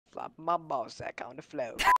flop my ball sack on the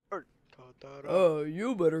floor. Oh,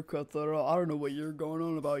 you better cut that out. I don't know what you're going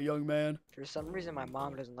on about, young man. For some reason, my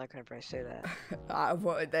mom doesn't like whenever I say that.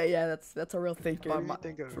 Yeah, that's a real thinker.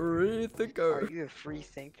 Free thinker. Are you a free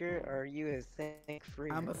thinker or are you a think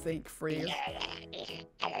free? I'm a think free.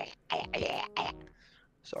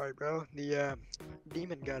 Sorry, bro. The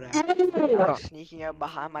demon got out. Sneaking up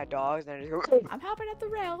behind my dogs and I just go. I'm hopping at the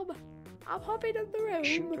realm. I'm hopping at the realm.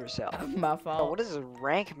 Shoot yourself. My Oh, fault. what is this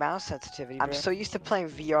rank mouse sensitivity, bro? I'm so used to playing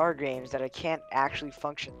VR games that I can't actually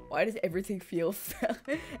function. Why does everything feel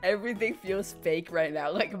everything feels fake right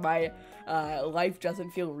now? Like my life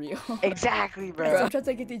doesn't feel real. Exactly, bro. Sometimes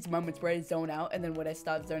I get these moments where I zone out, and then when I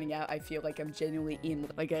stop zoning out, I feel like I'm genuinely in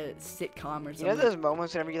like a sitcom or something. You know those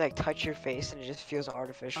moments whenever you like touch your face and it just feels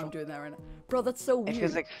artificial? I'm doing that right now. Bro, that's so weird. It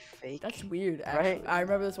feels like fake. That's weird, actually. Right? I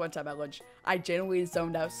remember this one time at lunch. I genuinely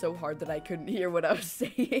zoned out so hard that I couldn't hear what I was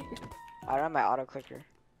saying. I don't have my auto clicker.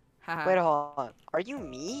 Haha. Wait, hold on. Are you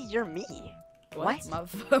me? You're me. What? My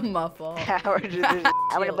fault. I'm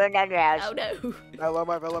gonna burn down your house. Oh no. Hello,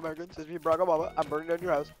 my fellow Americans. It's me, Barack Obama. I'm burning down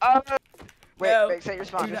your house. Wait, No. wait, set your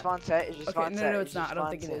spawn. Your spawn set. Is your Okay, spawn set? no, it's not. I don't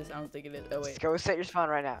think it is. I don't think it is. Oh wait. Go set your spawn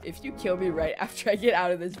right now. If you kill me right after I get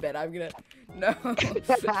out of this bed, I'm gonna. No.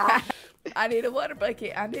 I need a water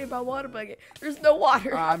bucket. I need my water bucket. There's no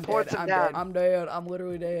water. I'm Pour dead. some I'm down. dead. I'm dead. I'm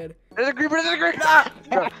literally dead. There's a creeper. There's a creeper.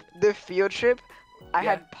 Bro, the field trip. I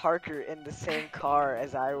Yeah. had Parker in the same car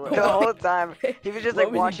as I was the whole time. He was just What like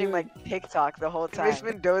was he watching doing? like TikTok the whole time. Miss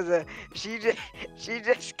Mendoza, she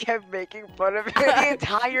just kept making fun of him. The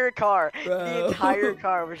entire car. The Bro. entire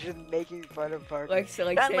car was just making fun of Parker. Like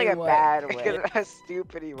not Not in like saying a what? bad way, because of how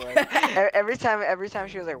stupid he was. every time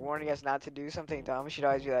she was like warning us not to do something dumb, she'd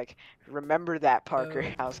always be like, "Remember that, Parker."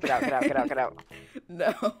 House, get out, get out, get out, get out.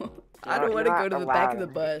 No. I don't want to go to the back of the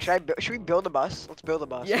bus. Should we build a bus? Let's build a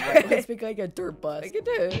bus. Yeah, let's make like a dirt bus. Like it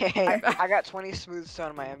did. Okay, I got 20 smooth stone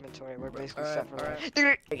in my inventory. We're basically set for life.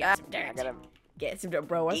 Dude, I got some I dirt. gotta. Get some dirt,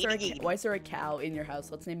 bro. Why is there a cow in your house?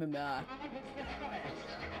 Let's name him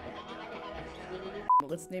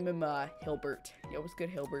Let's name him Hilbert. Yo, what's good,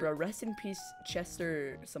 Hilbert? Bro, rest in peace,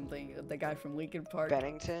 Chester something, the guy from Lincoln Park.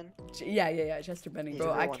 Bennington? Yeah, Chester Bennington.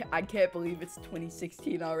 Bro, I can't believe it's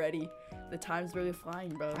 2016 already. The time's really flying,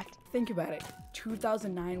 bro. What? Think about it.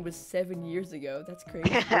 2009 was 7 years ago. That's crazy.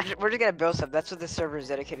 We're just gonna build stuff. That's what this server is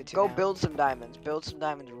dedicated to. Go now. build some diamonds. Build some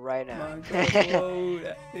diamonds right now.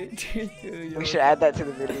 We We should add that to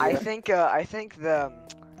the video. I think the.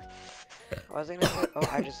 What was I gonna say? Oh,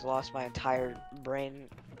 I just lost my entire brain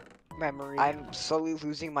memory. I'm slowly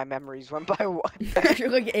losing my memories one by one. You're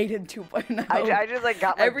like Aiden 2.0. I just like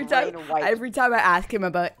got my every time wiped. every time I ask him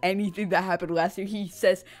about anything that happened last year, he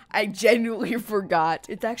says I genuinely forgot.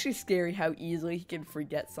 It's actually scary how easily he can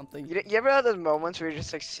forget something. You ever have those moments where you're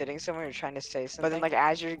just like sitting somewhere, you're trying to say something, but then like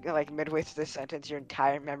as you're like midway through the sentence, your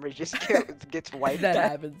entire memory just gets wiped. That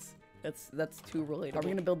happens. That's too relatable. Are we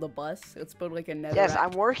gonna build the bus? Let's build like a nether. Yes, I'm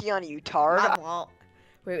working on it, you tard.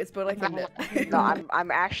 Wait, let's build like a No, I'm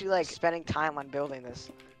actually like spending time on building this.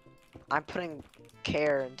 I'm putting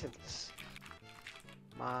care into this.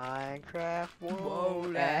 Minecraft Whoa,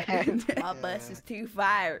 world. my bus is too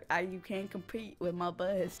fire. You can't compete with my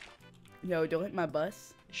bus. Yo, don't hit my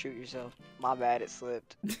bus. Shoot yourself. My bad, it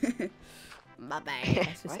slipped. My bad.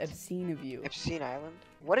 That's just What? obscene of you. Obscene Island?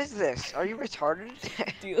 What is this? Are you retarded?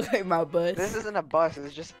 Do you like my bus? This isn't a bus,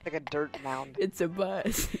 it's just like a dirt mound. It's a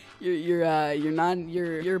bus.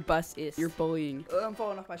 Your bus is. You're bullying. Oh, I'm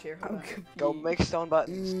falling off my chair. Go make stone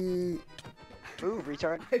buttons. Move,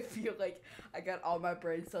 retard. I feel like I got all my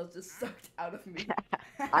brain cells just sucked out of me.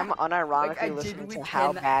 I'm unironically Like, I listening genuinely to how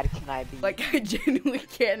cannot- bad can I be. Like I genuinely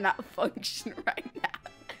cannot function right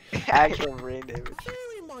now. Actual brain damage.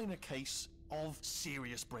 Very minor case of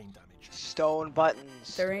serious brain damage. Stone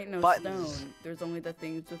buttons. There ain't no Buttons. stone. There's only the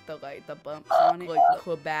things with the the bumps on it, like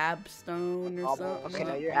kebab stone or something. Okay,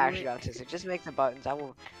 no, you're actually autistic. Just make the buttons. I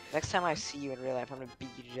will. Next time I see you in real life, I'm gonna beat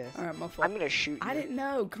you to death. Alright, my fault. I'm gonna shoot you. I didn't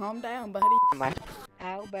know. Calm down, buddy.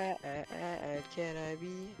 How bad can I be?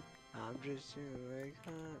 I'm just too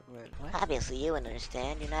what? Obviously, you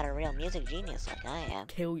understand. You're not a real music genius like I am.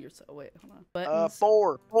 Kill yourself. Wait, hold on. Buttons.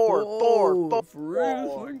 Four. Free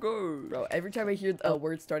thinker. Bro, every time I hear a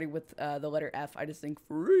word starting with the letter F, I just think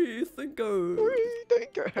free thinker. Free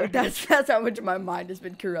thinker. Like, that's how much my mind has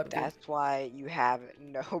been corrupted. That's why you have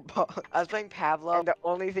no ball. I was playing Pavlov, and the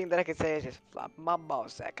only thing that I could say is just flop my ball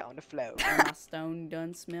sack on the floor. My stone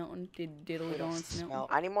done smelting. Diddle done smelting.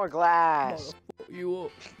 I need more glass. Fuck you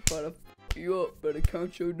up. Better fuck you up. Better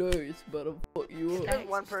count your days. Better fuck you up. If there's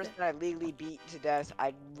one person I legally beat to death,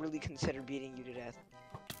 I'd really consider beating you to death.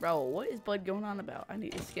 Bro, what is Bud going on about? I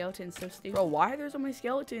need a skeleton, so stupid. Bro, why are there so many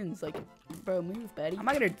skeletons? Like, bro, move, buddy. I'm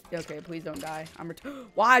not gonna. Okay, please don't die.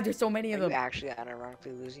 Why are there so many of them? Are you actually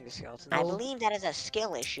unironically losing to skeletons? I believe that is a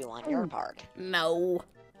skill issue on your part. No.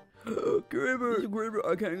 Gribber,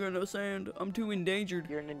 I can't get no sand. I'm too endangered.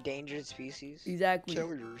 You're an endangered species. Exactly.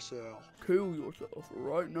 Kill yourself. Kill yourself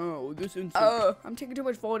right now. This instant. I'm taking too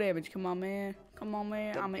much fall damage. Come on, man. Come on,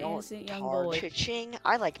 man. I'm an innocent young boy. Cha-ching.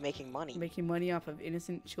 I like making money. Making money off of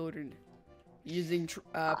innocent children. Using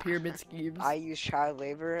pyramid schemes. I use child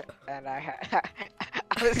labor, and I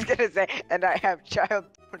was gonna say, and I have child.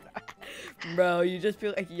 Bro, you just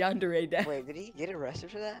feel like yandere death. Wait, did he get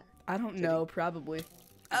arrested for that? I don't know, probably.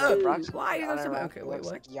 Oh, why is that so bad? Okay, wait,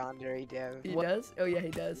 what? Like yandere dev. He does? Oh yeah,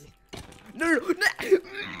 he does. No.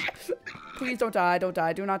 Please don't die, don't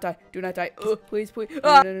die, do not die, do not die. Please. No.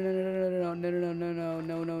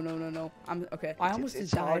 I'm okay. I almost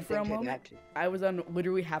just died for a moment. I was on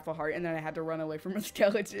literally half a heart and then I had to run away from a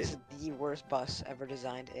skeleton. This is the worst bus ever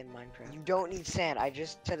designed in Minecraft. You don't need sand. I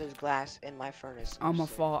just said there's glass in my furnace. I'm a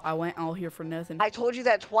fault. I went all here for nothing. I told you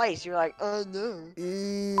that twice. You're like, oh no.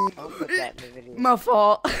 I'll put that in the video. My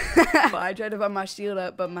fault. I tried to put my shield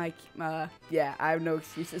up, but yeah, I have no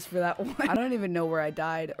excuses for that one. I don't even know where I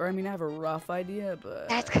died. Or I mean, I have a rough idea, but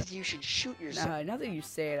that's because you should shoot yourself. Nah, now that you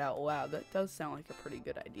say it out loud, that does sound like a pretty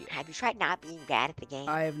good idea. Have you tried not being bad at the game?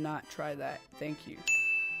 I have not tried that. Thank you.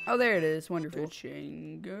 Oh, there it is. Wonderful.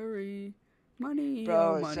 Chingary. Money,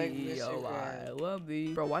 bro, oh, money, like oh, I love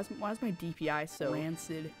thee. Bro, why is my DPI so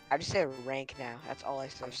rancid? I just say rank now. That's all I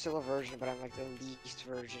say. I'm still a virgin, but I'm like the least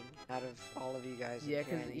virgin out of all of you guys. Yeah,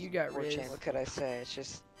 because you got Riz. What could I say?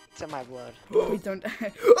 It's in my blood. Please don't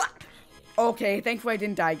die. Okay, thankfully I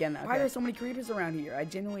didn't die again. Okay. Why are there so many creepers around here? I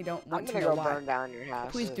genuinely don't want to know why. I'm gonna go burn down your house.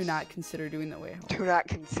 Please do not consider doing that way. Do not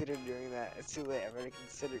consider doing that. It's too late. I've already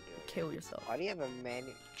considered doing it. Kill yourself. Why do you have a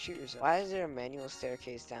manual? Shoot yourself. Why is there a manual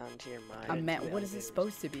staircase down to your mind? What is it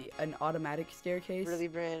supposed to be? An automatic staircase? Really,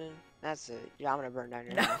 Brandon? That's it. Yeah, I'm gonna burn down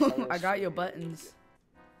your house. No, I got your buttons.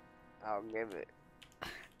 I'll give it.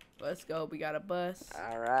 Let's go. We got a bus.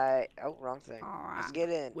 Alright. Oh, wrong thing. Alright. Let's get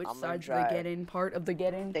in. Which side's the get in part of the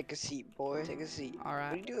get in? Take a seat, boy. Take a seat.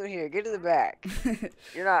 Alright. What are you doing here? Get to the back.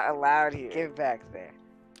 You're not allowed here. Get back there.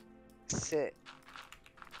 Sit.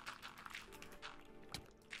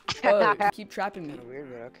 Oh, you keep trapping me.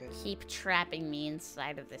 Weird, but okay. Keep trapping me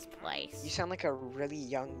inside of this place. You sound like a really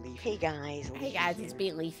young Leafy. Hey guys. Hey guys, it's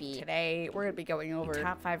Be Leafy. Today, we're gonna be going over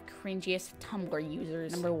top 5 cringiest Tumblr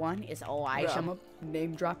users. Number 1 is Elijah. I'm gonna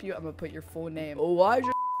name drop you. I'm gonna put your full name.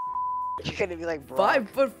 Elijah. You're gonna be like Brock.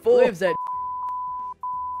 5'4" lives that.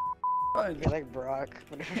 You're like Brock.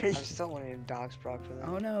 I'm still wanting to dox Brock for that.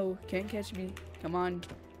 Oh no, can't catch me. Come on.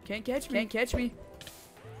 Can't catch me. Can't catch me.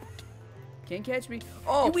 Can't catch me.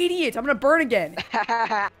 Oh, you idiot. I'm gonna burn again.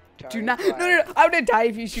 Do not. No. I'm gonna die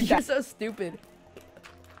if you shoot. You're so stupid.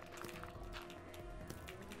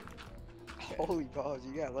 Holy balls,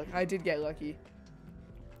 you got lucky. I did get lucky.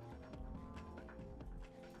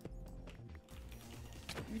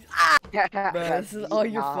 Bro, this is all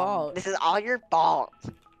your fault. This is all your fault.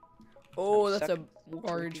 Oh, that's a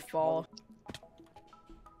large fall.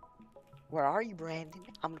 Where are you, Brandon?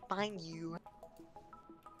 I'm gonna find you.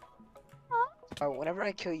 Whenever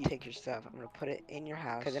I kill you, take your stuff. I'm gonna put it in your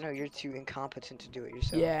house because I know you're too incompetent to do it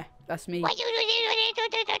yourself. Yeah, that's me. Are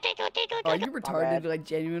you retarded? Like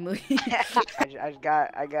genuinely? I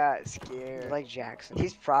got scared. Like Jackson.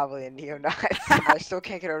 He's probably a neo-Nazi. I still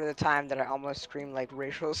can't get over the time that I almost screamed like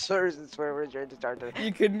racial slurs and swear words right to start the.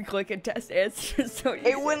 You couldn't click a test answer, so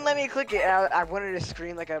it wouldn't let me click it. I wanted to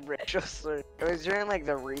scream like a racial slur. It was during like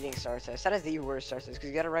the reading star test. That is the worst star test because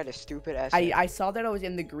you gotta write a stupid essay. I saw that I was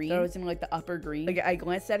in the green. That I was in like the upper green. Like I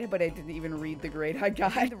glanced at it, but I didn't even read the grade I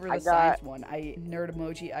got for the science one. Nerd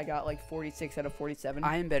emoji. I got like 46 out of 47.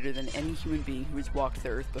 I am better than any human being who has walked the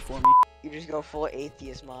earth before me. You just go full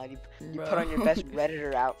atheist mod. You put on your best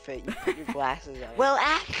Redditor outfit. You put your glasses on. Well,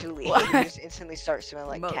 actually, you just instantly start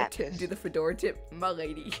smelling like cat piss. Do the fedora tip, my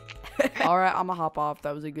lady. All right, I'ma hop off.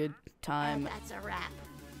 That was a good time. That's a wrap.